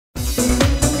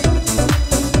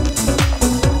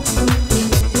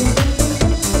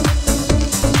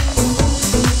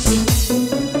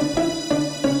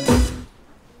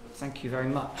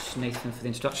much, Nathan, for the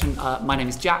introduction. My name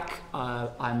is Jack.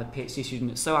 I'm a PhD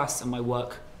student at SOAS, and my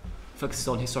work focuses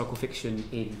on historical fiction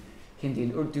in Hindi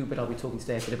and Urdu, but I'll be talking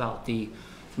today a bit about the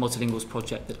Multilinguals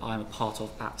project that I'm a part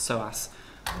of at SOAS.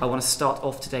 I want to start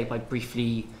off today by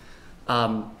briefly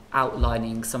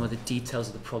outlining some of the details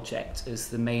of the project, as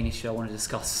the main issue I want to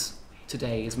discuss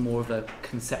today is more of a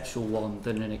conceptual one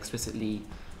than an explicitly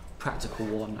practical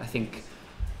one. I think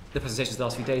the presentations the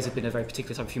last few days have been a very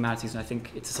particular type of humanities, and I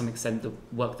think to some extent the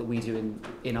work that we do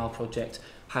in our project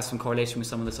has some correlation with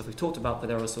some of the stuff we've talked about, but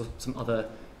there are also some other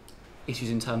issues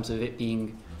in terms of it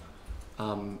being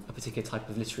a particular type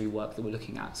of literary work that we're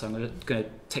looking at. So I'm going to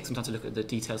take some time to look at the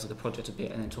details of the project a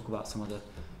bit and then talk about some of the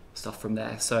stuff from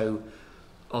there. So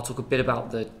I'll talk a bit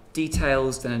about the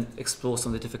details, then explore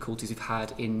some of the difficulties we've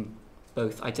had in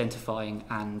both identifying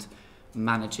and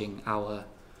managing our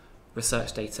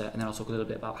research data, and then I'll talk a little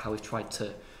bit about how we've tried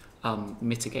to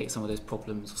mitigate some of those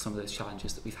problems or some of those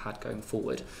challenges that we've had going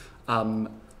forward. I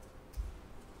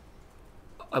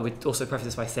would also preface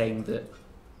this by saying that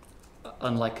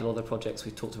unlike a lot of the projects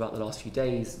we've talked about the last few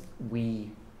days, we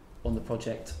on the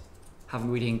project haven't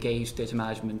really engaged data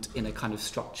management in a kind of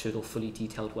structured or fully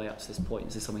detailed way up to this point.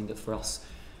 This is something that for us,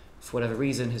 for whatever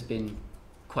reason, has been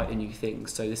quite a new thing.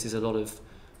 So this is a lot of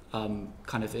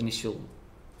kind of initial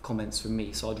comments from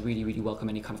me. So I'd really, really welcome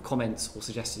any kind of comments or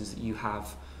suggestions that you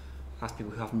have as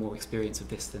people who have more experience of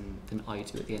this than I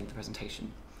do at the end of the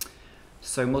presentation.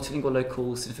 So Multilingual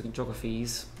Local Significant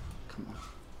Geographies, come on,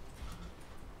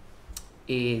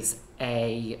 is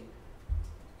a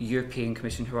European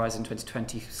Commission Horizon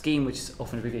 2020 scheme, which is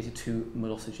often abbreviated to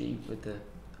Mulosology with the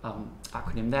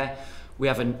acronym there. We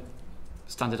haven't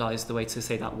standardised the way to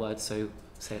say that word, so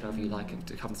say it however you like, and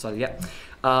haven't decided yet.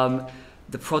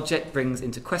 The project brings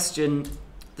into question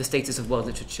the status of world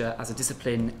literature as a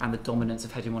discipline and the dominance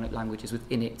of hegemonic languages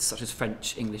within it, such as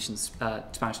French, English, and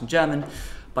Spanish and German,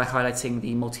 by highlighting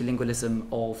the multilingualism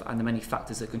of and the many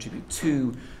factors that contribute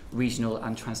to regional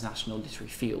and transnational literary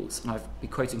fields. And I've been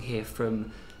quoting here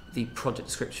from the project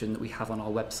description that we have on our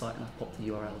website, and I've popped the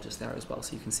URL just there as well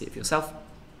so you can see it for yourself.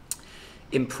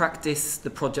 In practice, the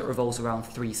project revolves around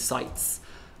 3 sites: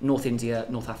 North India,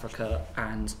 North Africa,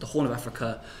 and the Horn of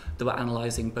Africa, that we're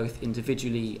analysing both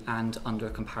individually and under a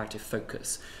comparative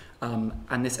focus.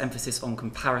 And this emphasis on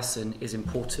comparison is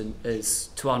important, as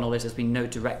to our knowledge there's been no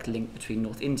direct link between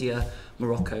North India,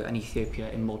 Morocco and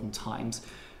Ethiopia in modern times.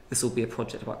 This will be a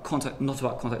project about not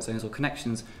about contact zones or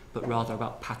connections, but rather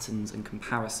about patterns and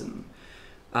comparison.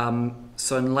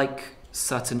 So unlike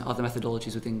certain other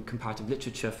methodologies within comparative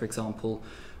literature, for example,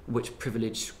 which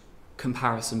privilege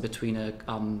comparison between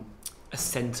a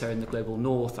centre in the global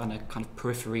north and a kind of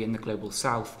periphery in the global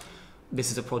south,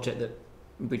 this is a project that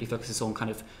really focuses on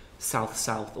kind of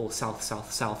south-south or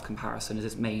south-south-south comparison as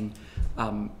its main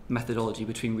methodology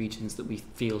between regions that we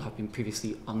feel have been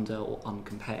previously under or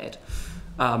uncompared.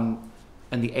 And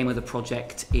the aim of the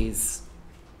project is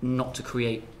not to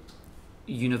create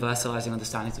universalising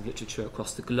understandings of literature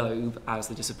across the globe, as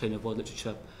the discipline of world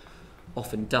literature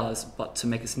often does, but to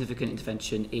make a significant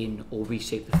intervention in or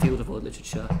reshape the field of world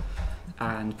literature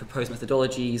and propose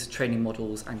methodologies, training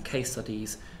models and case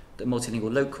studies that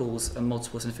multilingual locals and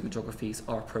multiple significant geographies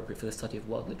are appropriate for the study of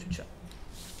world literature.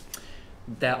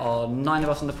 There are 9 of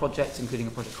us on the project, including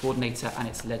a project coordinator, and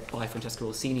it's led by Francesca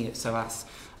Orsini at SOAS,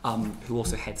 who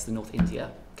also heads the North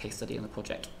India case study on the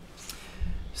project.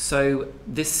 So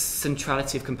this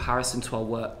centrality of comparison to our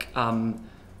work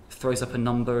throws up a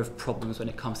number of problems when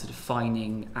it comes to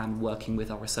defining and working with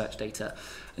our research data.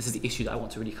 This is the issue that I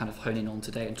want to really kind of hone in on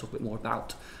today and talk a bit more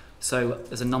about. So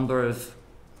there's a number of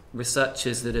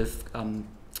researchers that have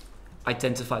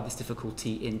identified this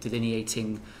difficulty in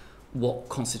delineating what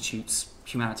constitutes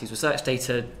humanities research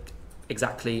data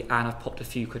exactly, and I've popped a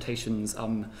few quotations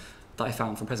that I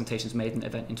found from presentations made in an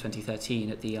event in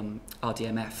 2013 at the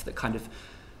RDMF that kind of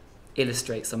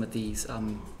illustrate some of these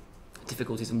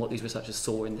difficulties and what these researchers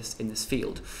saw in this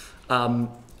field.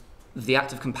 The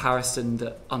act of comparison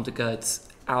that undergirds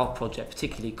our project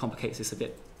particularly complicates this a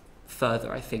bit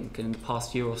further, I think. And in the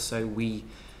past year or so, we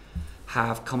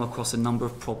have come across a number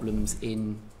of problems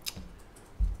in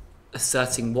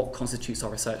asserting what constitutes our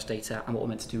research data and what we're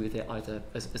meant to do with it, either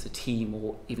as a team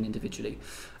or even individually.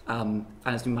 And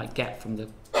as we might get from the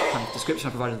kind of description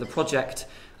I provided of the project,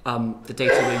 the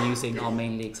data we're using are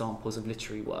mainly examples of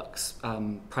literary works,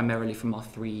 primarily from our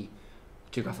 3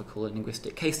 geographical and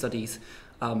linguistic case studies,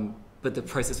 but the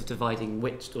process of deciding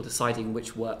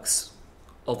which works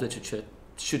of literature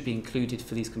should be included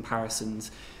for these comparisons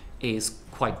is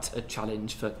quite a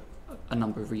challenge for a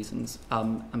number of reasons.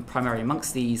 And primarily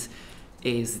amongst these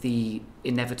is the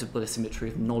inevitable asymmetry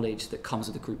of knowledge that comes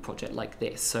with a group project like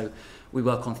this. So we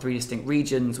work on 3 distinct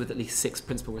regions with at least 6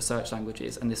 principal research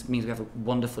languages, and this means we have a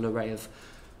wonderful array of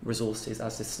resources,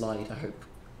 as this slide, I hope,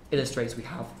 illustrates. We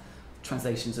have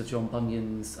translations of John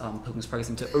Bunyan's Pilgrim's Progress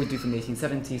into Urdu from the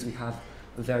 1870s. We have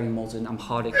a very modern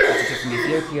Amharic literature from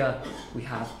Ethiopia. We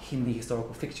have Hindi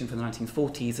historical fiction from the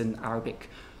 1940s and Arabic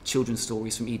children's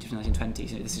stories from Egypt in the 1920s.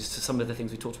 You know, this is just some of the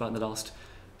things we talked about in the last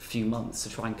few months to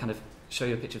try and kind of show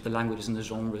you a picture of the languages and the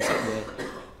genres that we're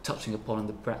touching upon and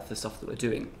the breadth of stuff that we're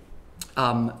doing.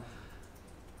 But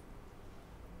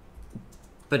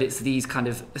it's these kind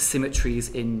of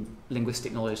asymmetries in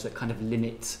linguistic knowledge that kind of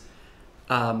limit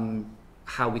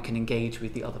how we can engage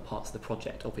with the other parts of the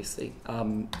project, obviously.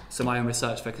 So my own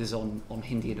research focuses on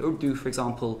Hindi and Urdu, for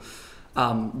example,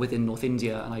 within North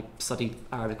India, and I studied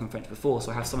Arabic and French before,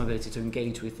 so I have some ability to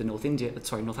engage with the North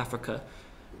Africa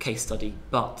case study.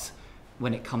 But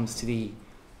when it comes to the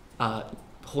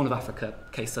Horn of Africa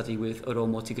case study with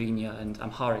Oromo, Tigrinya and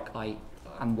Amharic, I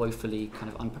am woefully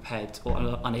kind of unprepared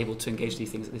or unable to engage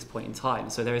these things at this point in time.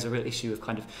 So there is a real issue of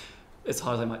kind of, as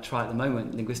hard as I might try at the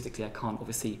moment, linguistically I can't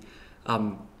obviously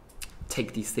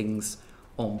take these things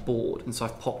on board. And so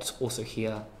I've popped also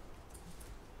here,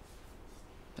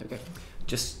 there we go,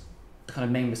 just the kind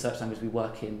of main research language we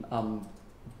work in,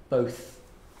 both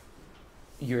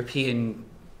European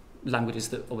languages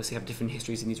that obviously have different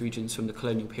histories in these regions from the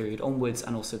colonial period onwards,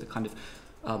 and also the kind of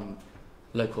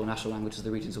local national languages of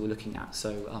the regions that we're looking at.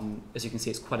 So as you can see,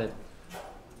 it's quite a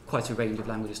range of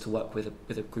languages to work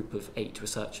with a group of 8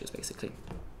 researchers, basically.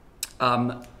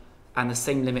 And the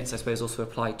same limits, I suppose, also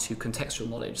apply to contextual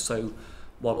knowledge. So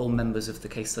while all members of the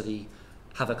case study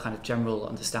have a kind of general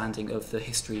understanding of the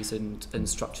histories and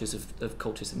structures of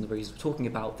cultures in the regions we're talking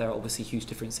about, there are obviously huge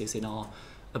differences in our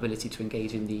ability to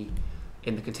engage in the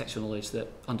contextual knowledge that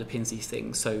underpins these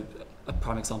things. So a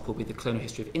prime example would be the colonial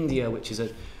history of India, which is a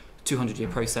 200-year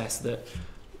process that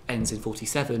ends in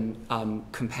 47,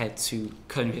 compared to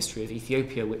colonial history of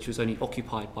Ethiopia, which was only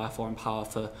occupied by a foreign power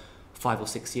for 5 or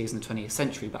 6 years in the 20th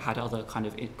century, but had other kind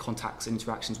of contacts and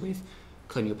interactions with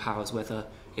colonial powers, whether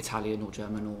Italian or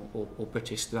German or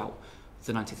British, throughout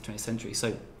the 19th and 20th century.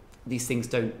 So these things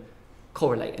don't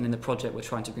correlate, and in the project we're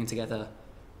trying to bring together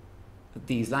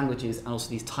these languages and also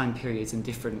these time periods and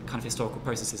different kind of historical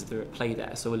processes that are at play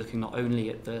there. So we're looking not only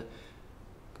at the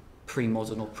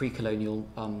pre-modern or pre-colonial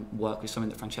work, which is something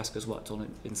that Francesca's worked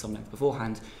on in some length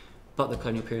beforehand, but the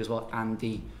colonial period as well, and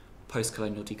the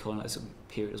post-colonial decolonialism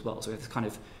period as well. So we have this kind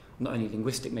of not only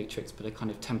linguistic matrix, but a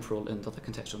kind of temporal and other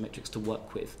contextual matrix to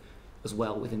work with as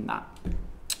well within that.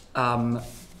 I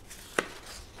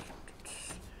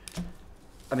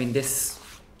mean, this,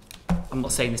 I'm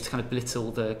not saying this to kind of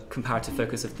belittle the comparative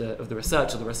focus of the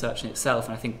research or the research in itself,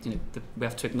 and I think, you know, we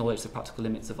have to acknowledge the practical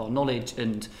limits of our knowledge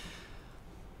and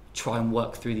try and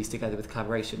work through these together with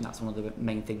collaboration. That's one of the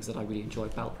main things that I really enjoy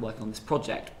about working on this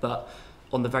project. But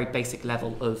on the very basic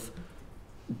level of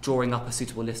drawing up a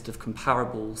suitable list of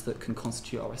comparables that can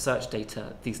constitute our research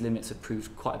data, these limits have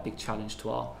proved quite a big challenge to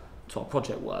our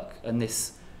project work. And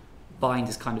this bind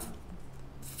is kind of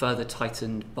further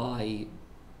tightened by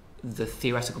the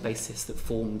theoretical basis that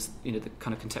forms, you know, the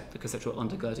kind of the conceptual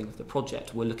undergirding of the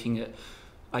project. We're looking at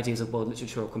ideas of world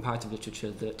literature or comparative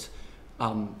literature that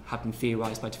have been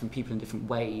theorised by different people in different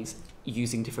ways,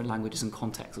 using different languages and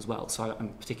contexts as well. So I'm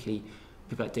particularly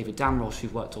people like David Damrosch,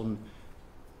 who've worked on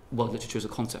world literature as a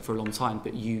concept for a long time,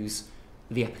 but use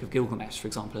the Epic of Gilgamesh, for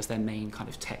example, as their main kind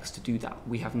of text to do that.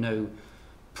 We have no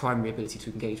primary ability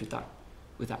to engage with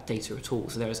that data at all.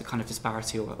 So there is a kind of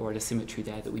disparity or an asymmetry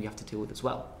there that we have to deal with as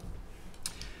well.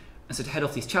 And so to head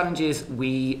off these challenges,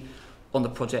 we, on the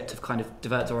project, have kind of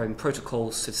developed our own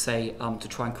protocols to say, to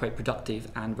try and create productive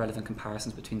and relevant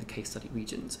comparisons between the case study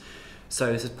regions.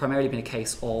 So this has primarily been a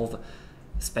case of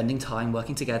spending time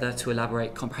working together to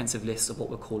elaborate comprehensive lists of what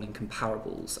we're calling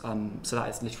comparables. So that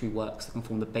is literary works that can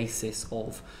form the basis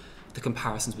of the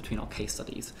comparisons between our case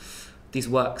studies. These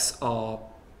works are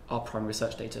our primary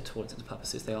research data to all intents and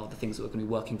purposes. They are the things that we're going to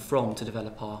be working from to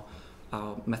develop our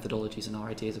methodologies and our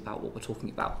ideas about what we're talking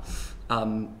about.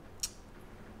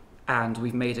 And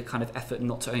we've made a kind of effort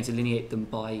not to only delineate them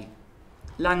by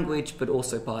language, but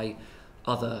also by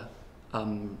other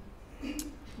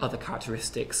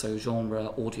characteristics, so genre,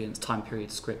 audience, time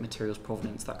period, script, materials,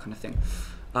 provenance, that kind of thing.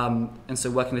 And so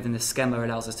working within this schema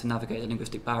allows us to navigate the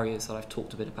linguistic barriers that I've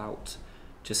talked a bit about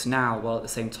just now, while at the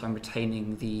same time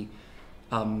retaining the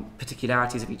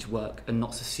particularities of each work and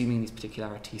not assuming these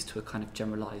particularities to a kind of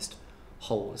generalised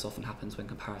whole, as often happens when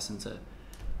comparisons are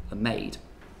made.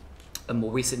 And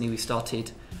more recently we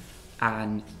started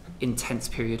an intense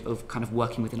period of kind of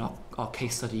working within our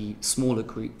case study smaller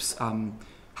groups,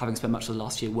 having spent much of the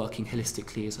last year working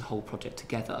holistically as a whole project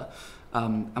together.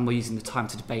 And we're using the time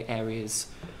to debate areas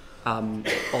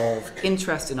of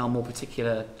interest in our more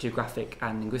particular geographic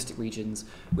and linguistic regions,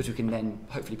 which we can then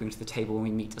hopefully bring to the table when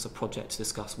we meet as a project to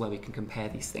discuss where we can compare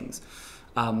these things.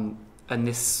 And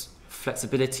this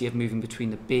flexibility of moving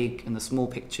between the big and the small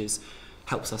pictures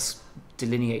helps us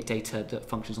delineate data that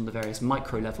functions on the various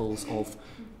micro levels of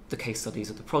the case studies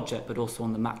of the project, but also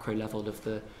on the macro level of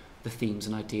the themes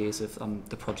and ideas of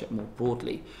the project more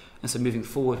broadly. And so moving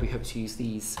forward, we hope to use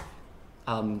these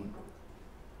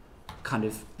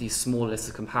these small lists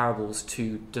of comparables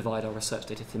to divide our research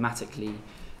data thematically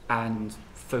and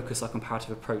focus our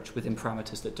comparative approach within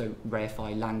parameters that don't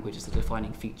reify language as the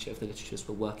defining feature of the literatures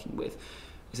we're working with.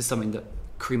 This is something that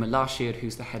Karima Lashid,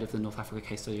 who's the head of the North Africa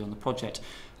case study on the project,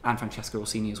 and Francesca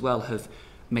Orsini as well, have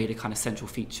made a kind of central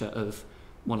feature of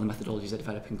one of the methodologies they're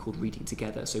developing called reading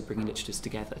together, so bringing literatures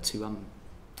together to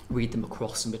read them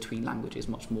across and between languages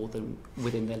much more than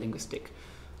within their linguistic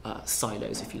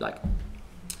silos, if you like.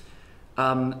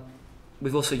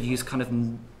 We've also used kind of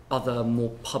other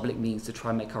more public means to try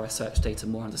and make our research data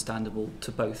more understandable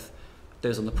to both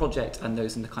those on the project and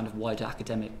those in the kind of wider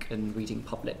academic and reading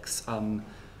publics.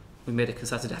 We made a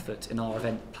concerted effort in our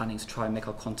event planning to try and make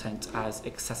our content as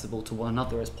accessible to one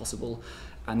another as possible,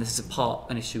 and this is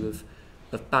an issue of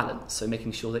balance, so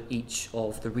making sure that each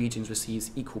of the regions receives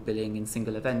equal billing in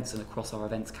single events and across our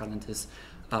events calendars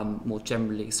more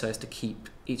generally, so as to keep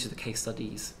each of the case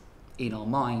studies in our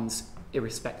minds,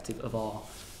 irrespective of our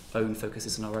own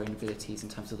focuses and our own abilities in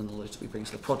terms of the knowledge that we bring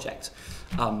to the project.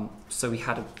 So we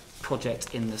had a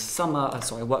workshop in the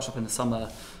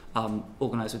summer,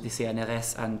 organised with the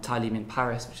CNRS and Talim in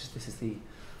Paris, this is the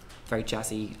very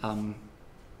jazzy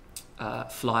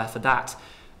flyer for that,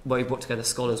 where we brought together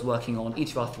scholars working on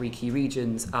each of our 3 key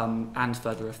regions and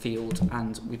further afield,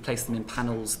 and we placed them in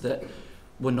panels that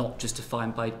were not just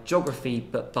defined by geography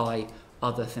but by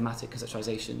other thematic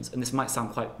conceptualizations. And this might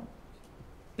sound quite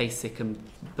basic and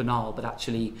banal, but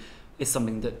actually is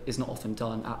something that is not often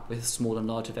done with small and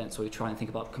large events where we try and think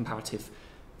about comparative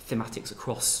thematics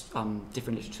across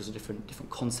different literatures or different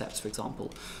concepts, for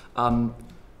example. And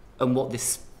what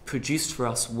this produced for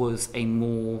us was a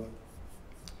more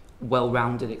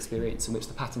well-rounded experience in which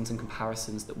the patterns and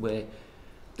comparisons that we're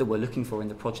looking for in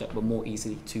the project were more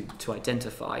easily to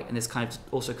identify. And this kind of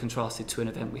also contrasted to an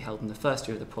event we held in the first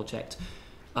year of the project,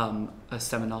 a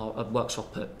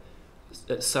workshop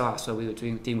at SOAS, where we were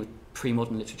dealing with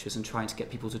pre-modern literatures and trying to get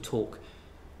people to talk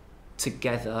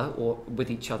together or with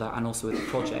each other and also with the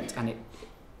project, and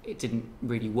it didn't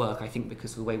really work, I think,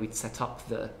 because the way we'd set up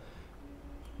the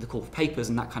call for papers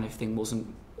and that kind of thing wasn't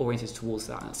oriented towards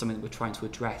that, and that's something that we're trying to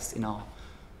address in our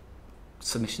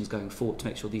submissions going forward to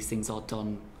make sure these things are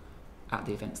done at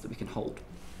the events that we can hold.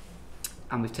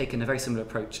 And we've taken a very similar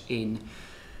approach in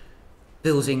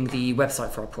building the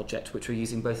website for our project, which we're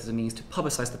using both as a means to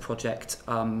publicise the project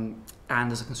and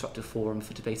as a constructive forum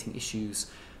for debating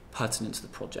issues pertinent to the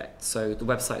project. So the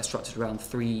website is structured around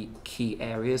 3 key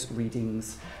areas: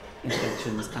 readings,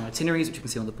 interventions and itineraries, which you can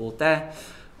see on the board there,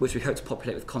 which we hope to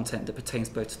populate with content that pertains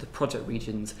both to the project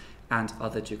regions and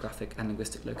other geographic and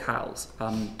linguistic locales.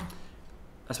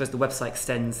 I suppose the website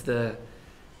extends the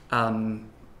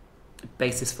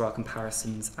basis for our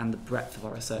comparisons and the breadth of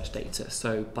our research data.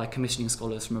 So by commissioning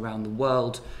scholars from around the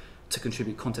world to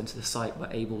contribute content to the site,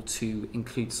 we're able to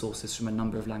include sources from a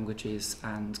number of languages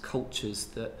and cultures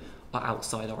that are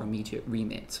outside our immediate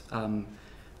remit.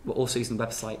 We're also using the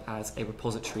website as a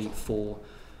repository for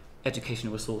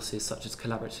educational resources such as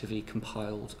collaboratively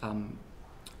compiled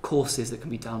courses that can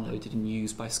be downloaded and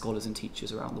used by scholars and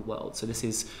teachers around the world. So this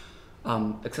is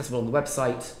accessible on the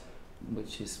website,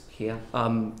 which is here.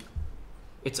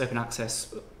 It's open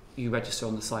access. You register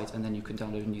on the site and then you can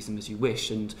download and use them as you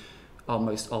wish. And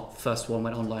our first one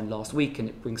went online last week, and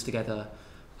it brings together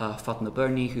Fatima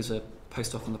Berni, who's a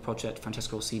postdoc on the project,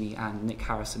 Francesca Orsini and Nick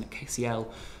Harrison at KCL,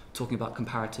 talking about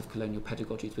comparative colonial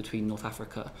pedagogies between North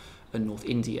Africa and North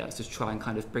India, so to try and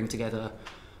kind of bring together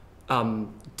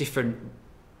different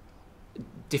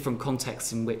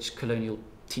contexts in which colonial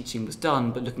teaching was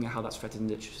done, but looking at how that's threaded in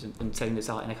literature and setting this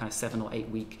out in a kind of 7 or 8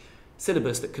 week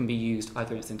syllabus that can be used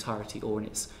either in its entirety or in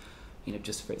its,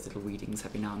 just for its little readings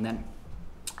every now and then.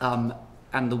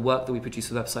 And the work that we produce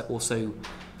for the website also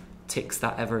ticks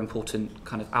that ever important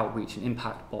kind of outreach and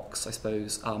impact box, I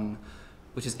suppose,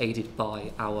 which is aided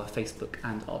by our Facebook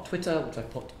and our Twitter, which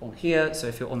I've put on here. So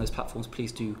if you're on those platforms,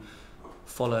 please do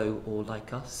follow or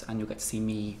like us, and you'll get to see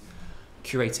me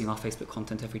curating our Facebook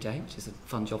content every day, which is a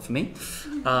fun job for me.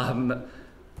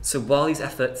 So while these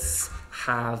efforts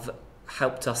have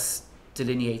helped us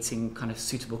delineating kind of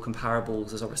suitable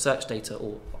comparables as our research data,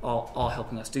 or are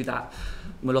helping us do that,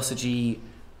 Multilingual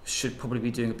should probably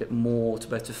be doing a bit more to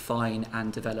both define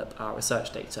and develop our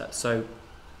research data. So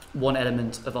one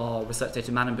element of our research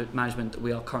data management that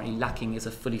we are currently lacking is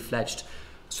a fully fledged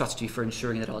strategy for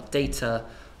ensuring that our data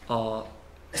are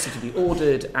suitably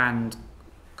ordered and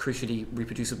crucially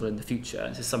reproducible in the future.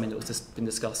 And this is something that was just been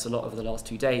discussed a lot over the last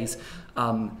 2 days,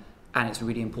 and it's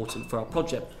really important for our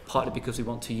project, partly because we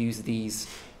want to use these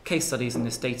case studies and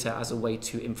this data as a way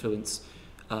to influence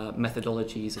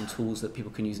methodologies and tools that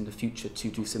people can use in the future to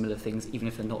do similar things, even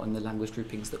if they're not in the language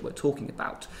groupings that we're talking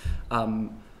about.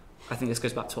 I think this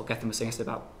goes back to what Gethin was saying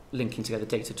yesterday about linking together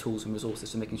data, tools and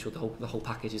resources, and making sure the whole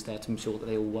package is there to ensure that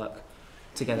they all work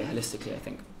together holistically, I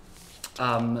think.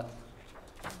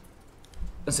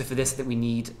 And so for this, I think we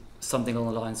need something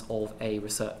along the lines of a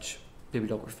research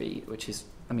bibliography, which is,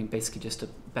 I mean, basically just a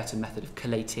better method of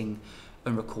collating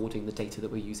and recording the data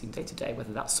that we're using day to day,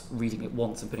 whether that's reading it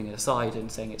once and putting it aside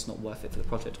and saying it's not worth it for the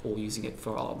project, or using it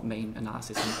for our main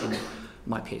analysis in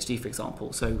my PhD, for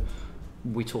example. So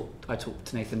I talked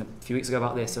to Nathan a few weeks ago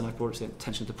about this, and I brought it to the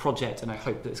attention of the project, and I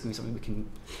hope that it's going to be something we can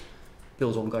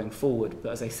build on going forward.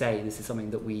 But as I say, this is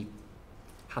something that we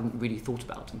hadn't really thought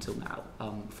about until now,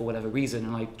 for whatever reason,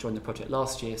 and I joined the project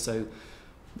last year, so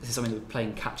this is something that we're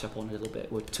playing catch up on a little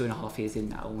bit. We're 2.5 years in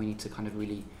now, and we need to kind of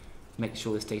really make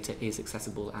sure this data is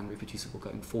accessible and reproducible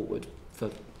going forward for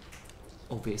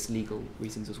obvious legal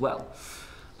reasons as well.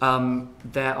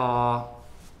 There are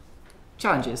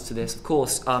challenges to this, of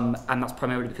course, and that's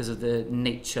primarily because of the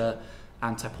nature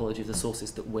and typology of the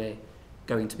sources that we're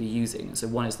going to be using. So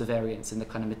one is the variance in the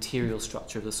kind of material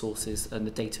structure of the sources and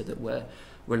the data that we're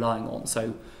relying on.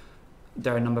 So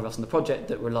there are a number of us in the project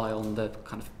that rely on the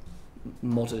kind of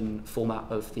modern format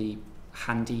of the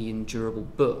handy and durable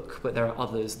book, but there are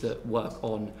others that work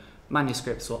on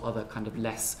manuscripts or other kind of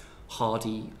less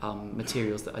hardy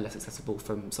materials that are less accessible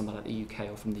from somewhere like the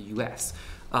UK or from the US.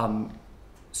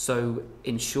 So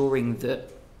ensuring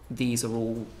that these are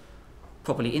all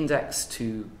properly indexed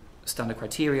to standard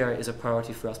criteria is a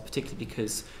priority for us, particularly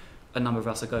because a number of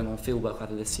us are going on fieldwork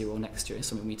either this year or next year. It's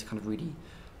something we need to kind of really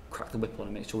crack the whip on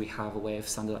and make sure we have a way of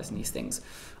standardising these things.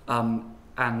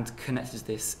 And connected to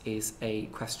this is a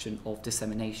question of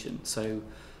dissemination. So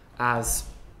as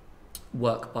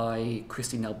work by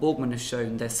Christine Nell Borgman has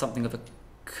shown, there's something of a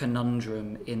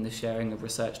conundrum in the sharing of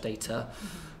research data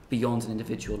beyond an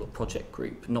individual or project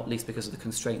group, not least because of the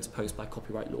constraints posed by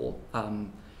copyright law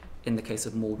in the case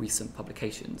of more recent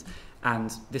publications.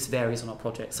 And this varies on our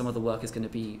project. Some of the work is going to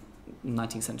be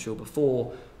 19th century or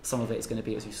before, some of it is going to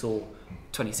be, as you saw,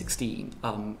 2016.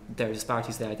 There are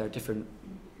disparities there, there are different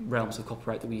realms of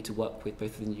copyright that we need to work with,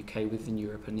 both in the UK, within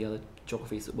Europe, and the other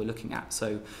geographies that we're looking at.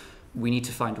 So we need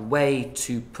to find a way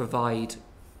to provide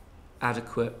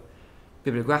adequate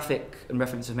bibliographic and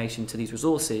reference information to these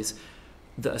resources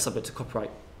that are subject to copyright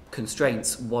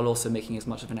constraints, while also making as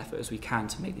much of an effort as we can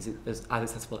to make these as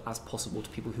accessible as possible to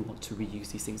people who want to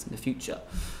reuse these things in the future.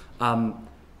 And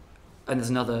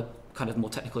there's another kind of more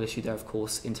technical issue there, of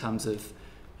course, in terms of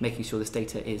making sure this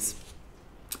data is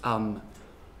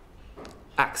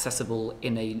accessible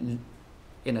in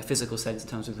a physical sense in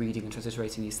terms of reading and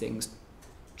transliterating these things.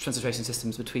 Transliteration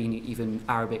systems between even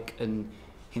Arabic and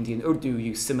Hindi and Urdu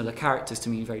use similar characters to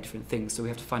mean very different things, so we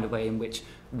have to find a way in which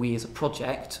we as a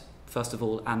project, first of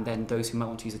all, and then those who might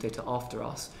want to use the data after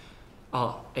us,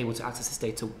 are able to access this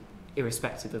data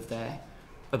irrespective of their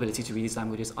ability to read these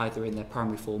languages either in their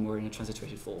primary form or in a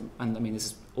transliterated form. And I mean, this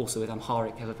is also with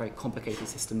Amharic, you have a very complicated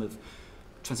system of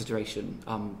transliteration,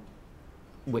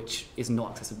 which is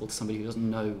not accessible to somebody who doesn't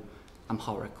know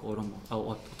Amharic or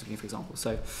Tigrinya, for example.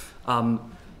 So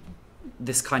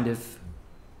this kind of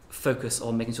focus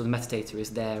on making sure the metadata is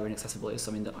there and accessible is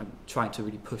something that I'm trying to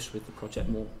really push with the project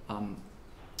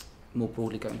more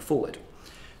broadly going forward.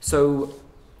 So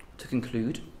to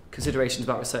conclude, considerations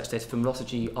about research data from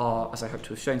Multilingual are, as I hope to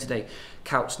have shown today,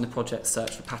 couched in the project's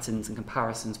search for patterns and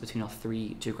comparisons between our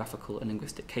 3 geographical and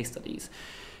linguistic case studies.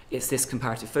 It's this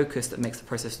comparative focus that makes the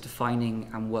process of defining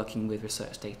and working with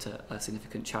research data a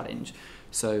significant challenge.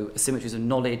 So asymmetries of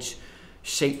knowledge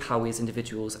shape how we as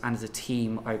individuals and as a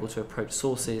team are able to approach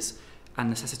sources and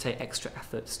necessitate extra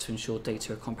efforts to ensure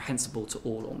data are comprehensible to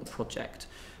all on the project.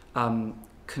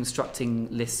 Constructing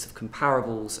lists of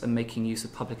comparables and making use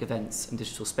of public events and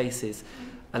digital spaces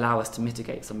allow us to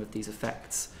mitigate some of these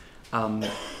effects. And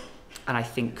I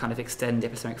think kind of extend the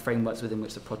epistemic frameworks within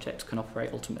which the project can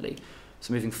operate ultimately.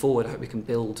 So moving forward, I hope we can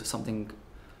build something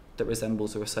that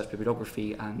resembles a research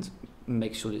bibliography and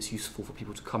make sure that it's useful for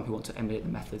people to come who want to emulate the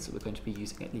methods that we're going to be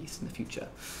using at least in the future.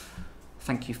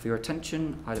 Thank you for your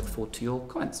attention. I look forward to your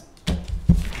comments.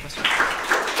 Questions?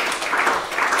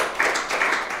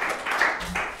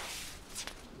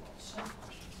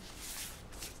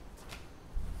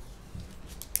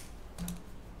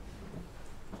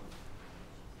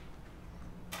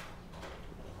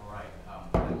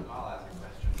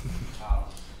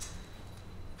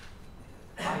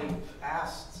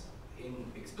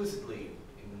 Explicitly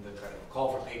in the kind of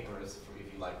call for papers, for,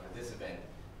 if you like, for this event,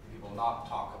 people not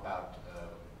talk about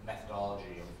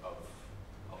methodology of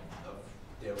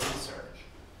their research,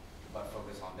 but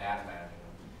focus on data management.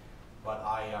 But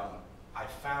I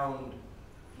found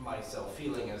myself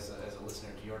feeling as a listener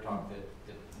to your talk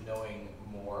that knowing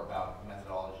more about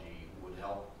methodology would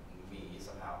help me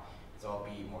somehow. So I'll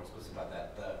be more explicit about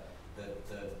that.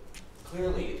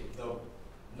 Clearly the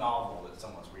novel that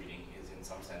someone's reading is in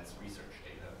some sense research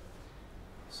data.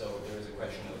 So there is a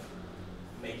question of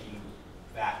making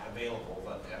that available,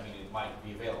 but I mean, it might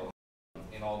be available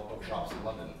in all the bookshops in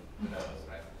London, who knows,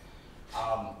 right?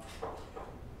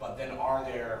 But then are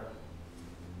there,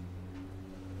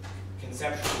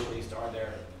 conceptually at least, are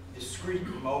there discrete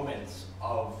moments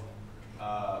of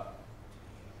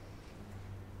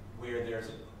where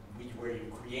where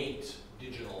you create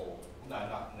digital,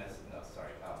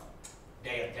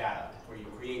 data, where you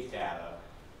create data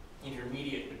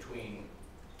intermediate between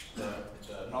the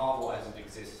novel as it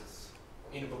exists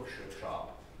in a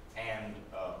bookshop and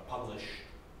a published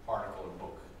article or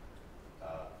book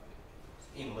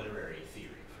in literary theory,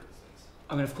 for instance?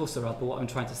 I mean, of course there are, but what I'm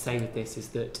trying to say with this is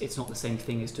that it's not the same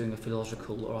thing as doing a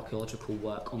philological or archaeological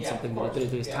work on something that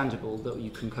is tangible, that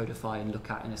you can codify and look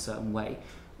at in a certain way.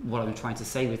 What I'm trying to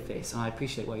say with this, and I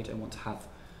appreciate why you don't want to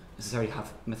necessarily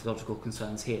have methodological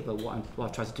concerns here, but what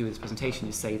I've tried to do with this presentation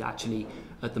is say that actually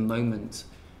at the moment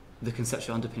the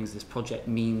conceptual underpinnings of this project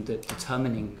mean that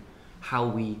determining how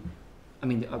we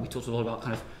talked a lot about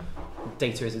kind of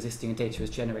data is existing and data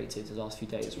is generated the last few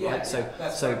days, right? So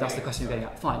that's the question you're getting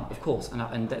at. Fine, of course,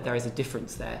 and there is a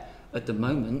difference there. At the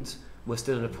moment, we're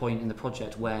still at a point in the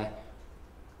project where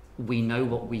we know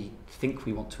what we think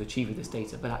we want to achieve with this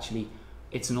data, but actually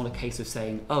it's not a case of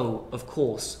saying, oh, of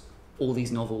course, all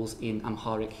these novels in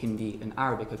Amharic, Hindi and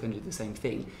Arabic are going to do the same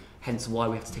thing, hence why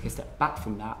we have to take a step back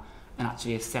from that and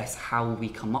actually assess how we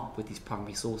come up with these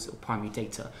primary sources or primary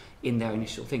data in their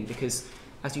initial thing. Because,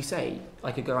 as you say,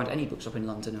 I could go around any bookshop in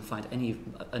London and find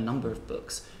a number of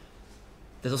books.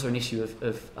 There's also an issue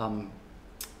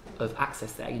of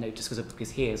access there. You know, just because a book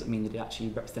is here doesn't mean that it actually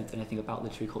represents anything about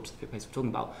literary culture that we're talking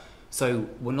about. So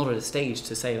we're not at a stage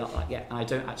to say about that yet, and I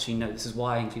don't actually know. This is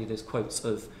why I included those quotes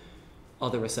of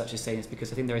other researchers saying this,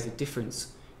 because I think there is a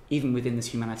difference, even within this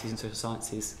humanities and social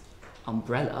sciences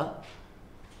umbrella.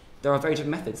 There are very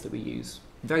different methods that we use,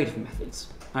 very different methods.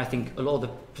 And I think a lot of the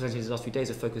presentations the last few days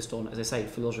are focused on, as I say,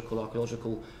 philological,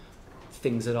 archaeological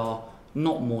things that are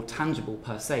not more tangible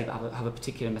per se, but have a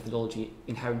particular methodology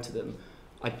inherent to them.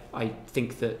 I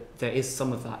think that there is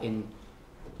some of that in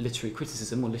literary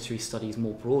criticism or literary studies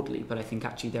more broadly, but I think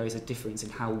actually there is a difference in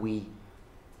how we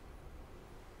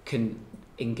can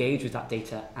engage with that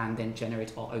data and then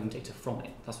generate our own data from it.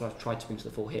 That's what I've tried to bring to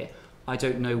the fore here. I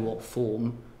don't know what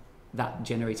form that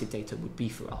generated data would be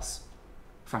for us,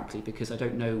 frankly, because I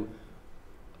don't know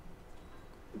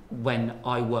when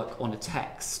I work on a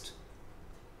text,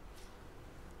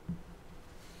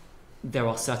 there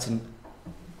are certain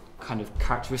kind of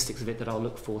characteristics of it that I'll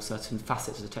look for, certain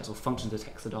facets of the text or functions of the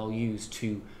text that I'll use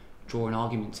to draw an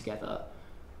argument together.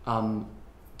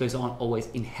 Those aren't always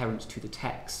inherent to the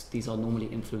text. These are normally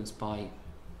influenced by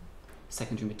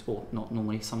secondary, or not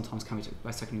normally, sometimes can be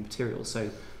by secondary material. So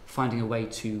finding a way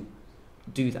to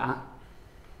do that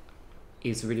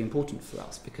is really important for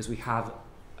us because we have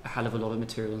a hell of a lot of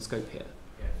material and scope here.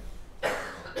 Yeah.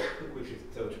 Which is,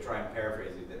 so to try and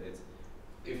paraphrase it, that it's,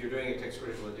 if you're doing a text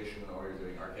critical edition or you're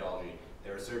doing archaeology,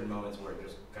 there are certain moments where it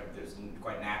just kind of, there's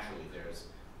quite naturally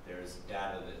there's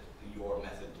data that your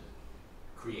method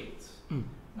creates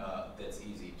that's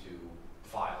easy to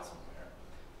file somewhere.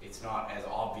 It's not as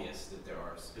obvious that there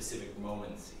are specific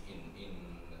moments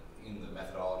in the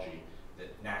methodology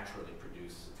that naturally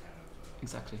produce kind of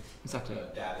exactly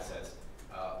data sets.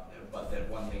 But that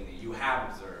one thing that you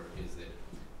have observed is that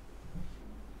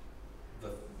the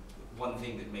one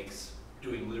thing that makes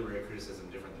doing literary criticism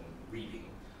different than reading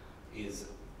is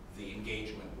the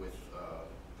engagement with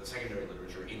the secondary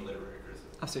literature in literary criticism.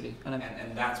 Absolutely.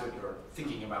 And that's what you're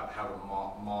thinking about how to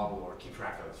model or keep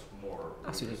track of more.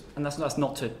 Absolutely. And that's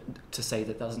not to say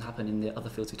that doesn't happen in the other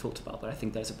fields we talked about, but I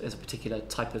think there's a particular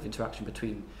type of interaction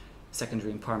between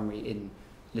secondary and primary in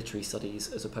literary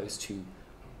studies as opposed to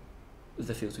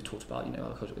the fields we talked about,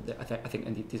 I think,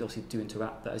 and these obviously do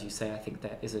interact, but as you say, I think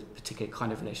there is a particular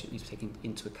kind of relationship you need to take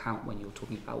into account when you're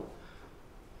talking about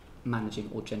managing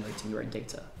or generating your own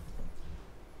data.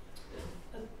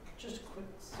 Just a quick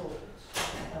thought.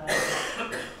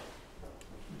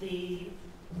 The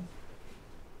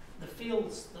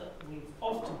fields that we've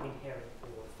often been hearing for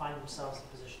find themselves in a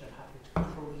position of having to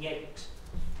create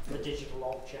the digital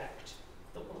object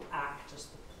that will act as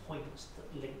the point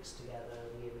that links together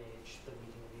the image, the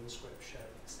reading of the inscription,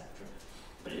 etc.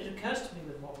 But it occurs to me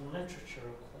with modern literature,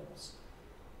 of course,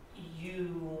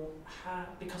 you have,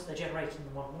 because they're generated in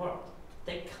the modern world,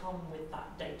 they come with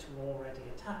that data already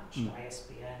attached,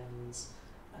 ISBNs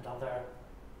and other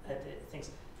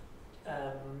things.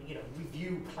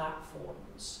 Review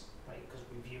platforms, right? Because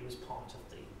review is part of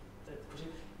the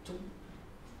to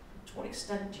what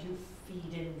extent do you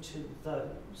feed into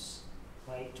those,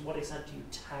 right? To what extent do you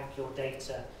tag your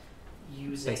data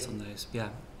using based on those,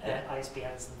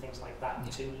 ISBNs and things like that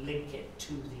to link it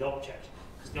to the object?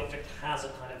 Because the object has a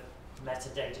kind of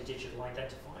metadata digital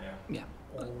identifier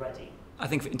already. I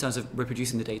think in terms of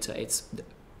reproducing the data, it's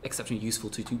exceptionally useful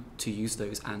to use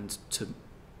those and to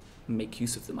make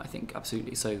use of them, I think,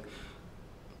 absolutely. So,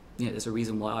 there's a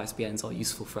reason why ISBNs are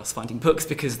useful for us finding books,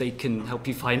 because they can help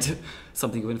you find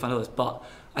something you wouldn't find others. But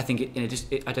I think I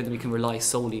don't think we can rely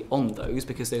solely on those,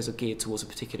 because those are geared towards a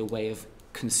particular way of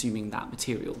consuming that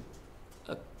material,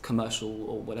 a commercial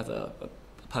or whatever, a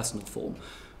personal form.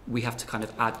 We have to kind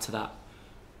of add to that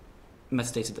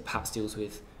metadata that perhaps deals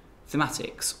with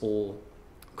thematics or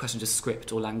questions of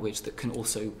script or language that can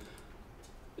also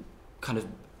kind of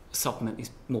supplement these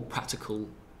more practical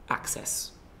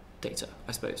access data,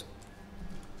 I suppose.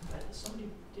 Somebody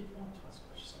did want to ask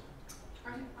a question. I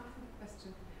have a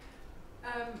question.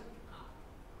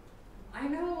 I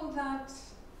know that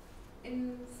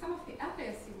in some of the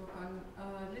areas you work on,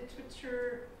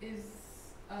 literature is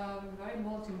very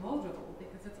multimodal,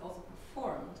 because it's also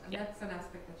performed, and that's an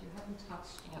aspect that you haven't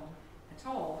touched on at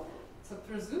all. So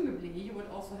presumably you would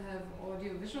also have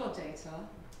audiovisual data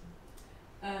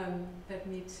that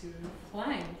need to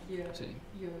flank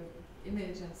your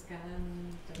image and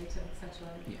scan data, etc.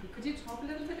 Could you talk a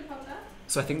little bit about that?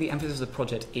 So I think the emphasis of the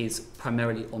project is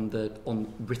primarily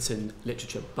on written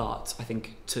literature, but I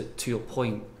think to your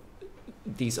point,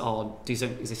 these don't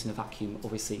exist in a vacuum,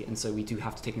 obviously, and so we do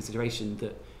have to take consideration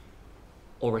that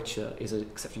orature is an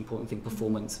exceptionally important thing,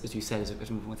 performance, as you said, is an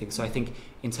exceptionally important thing. So I think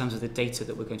in terms of the data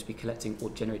that we're going to be collecting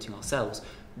or generating ourselves,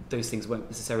 those things won't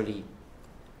necessarily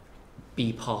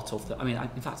be part of the. I mean,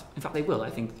 in fact, they will.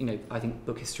 I think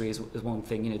book history is one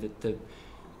thing.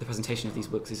 The presentation of these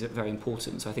books is very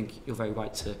important. So I think you're very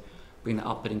right to bring that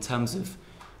up. But in terms of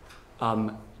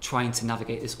trying to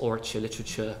navigate this orature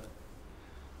literature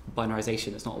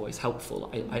binarization, that's not always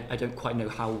helpful. I don't quite know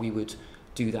how we would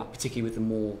do that, particularly with the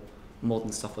more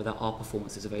modern stuff where there are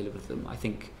performances available with them. I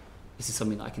think this is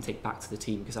something that I can take back to the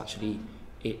team, because actually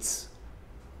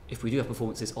if we do have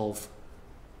performances of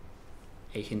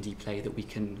a Hindi play that we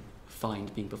can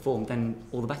find being performed, then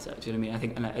all the better. Do you know what I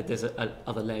mean? I think there's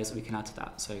other layers that we can add to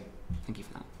that. So thank you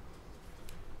for that.